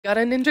Got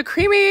a Ninja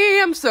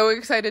Creamy. I'm so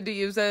excited to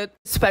use it,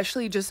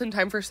 especially just in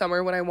time for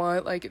summer when I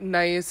want like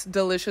nice,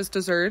 delicious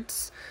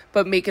desserts,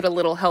 but make it a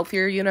little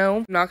healthier, you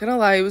know? Not gonna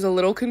lie, it was a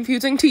little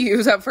confusing to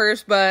use at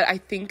first, but I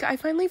think I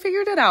finally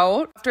figured it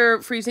out.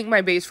 After freezing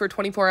my base for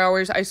 24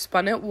 hours, I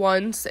spun it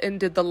once and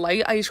did the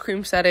light ice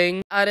cream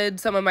setting,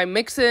 added some of my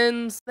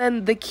mix-ins.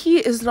 Then the key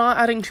is not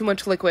adding too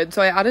much liquid,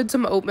 so I added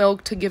some oat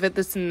milk to give it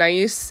this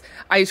nice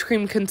ice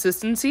cream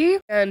consistency.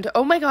 And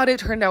oh my god, it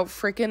turned out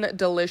freaking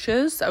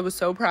delicious. I was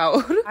so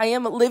proud. I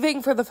am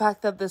living for the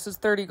fact that this is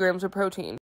 30 grams of protein.